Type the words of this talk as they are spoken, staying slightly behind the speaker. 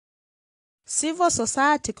Civil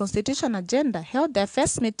Society Constitution Agenda held their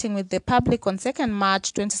first meeting with the public on 2nd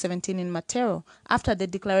March 2017 in Matero after the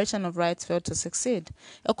Declaration of Rights failed to succeed.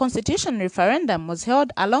 A constitution referendum was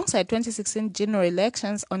held alongside 2016 general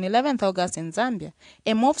elections on 11th August in Zambia,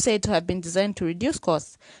 a move said to have been designed to reduce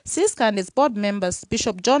costs. CISCA and its board members,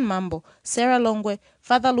 Bishop John Mambo, Sarah Longwe,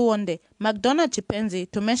 Father Luonde, McDonald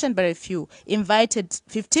Chipenzi, to mention but a few, invited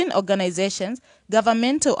 15 organizations,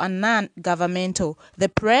 governmental and non-governmental, the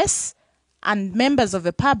press, and members of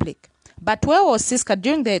the public. But where was CISCA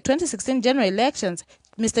during the 2016 general elections?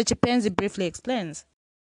 Mr. Chipenzi briefly explains.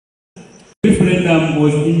 The referendum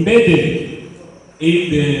was embedded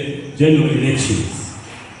in the general elections,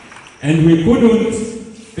 and we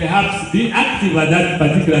couldn't perhaps be active at that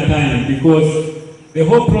particular time because the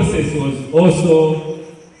whole process was also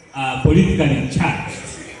politically charged.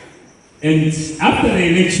 And after the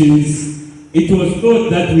elections, it was thought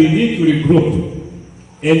that we need to regroup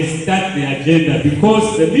and start the agenda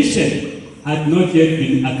because the mission had not yet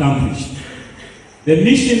been accomplished. The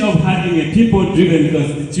mission of having a people-driven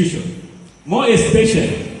constitution, more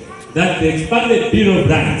especially that the expanded Bill of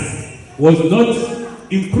Rights was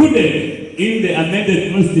not included in the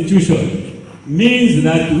amended constitution, means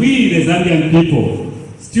that we, the Zambian people,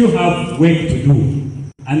 still have work to do.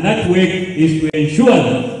 And that work is to ensure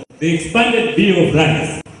that the expanded Bill of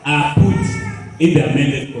Rights are put in the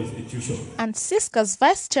amended constitution. And CISCA's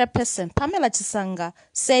vice chairperson, Pamela Chisanga,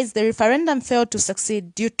 says the referendum failed to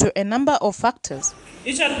succeed due to a number of factors.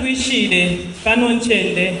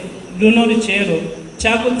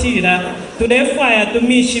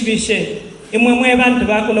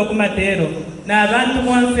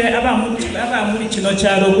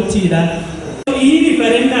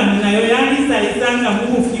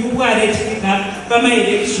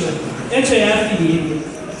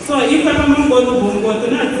 So if I'm going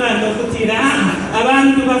to not try to put it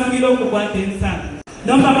abantu bafilo kubwatensa.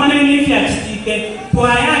 Number one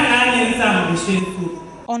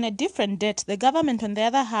On a different date, the government, on the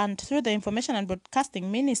other hand, through the Information and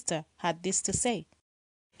Broadcasting Minister, had this to say.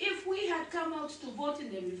 If we had come out to vote in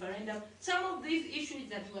the referendum, some of these issues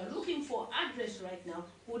that we are looking for addressed right now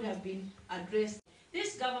would have been addressed.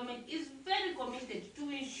 This government is very committed to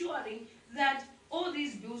ensuring that all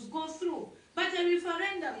these bills go through. But a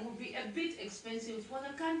referendum would be a bit expensive for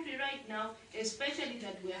the country right now, especially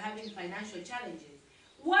that we're having financial challenges.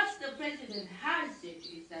 What the president has said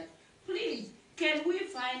is that, please, can we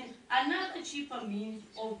find another cheaper means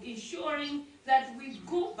of ensuring that we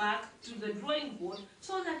go back to the drawing board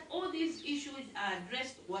so that all these issues are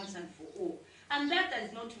addressed once and for all. And that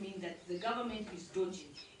does not mean that the government is dodging.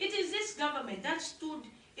 It is this government that stood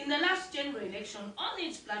in the last general election on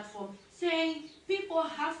its platform saying people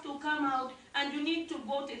have to come out and you need to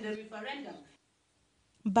vote in the referendum.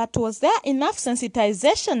 But was there enough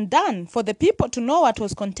sensitization done for the people to know what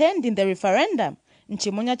was contained in the referendum?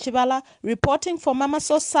 Nchimunya Chibala reporting for Mama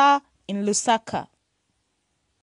Sosa in Lusaka.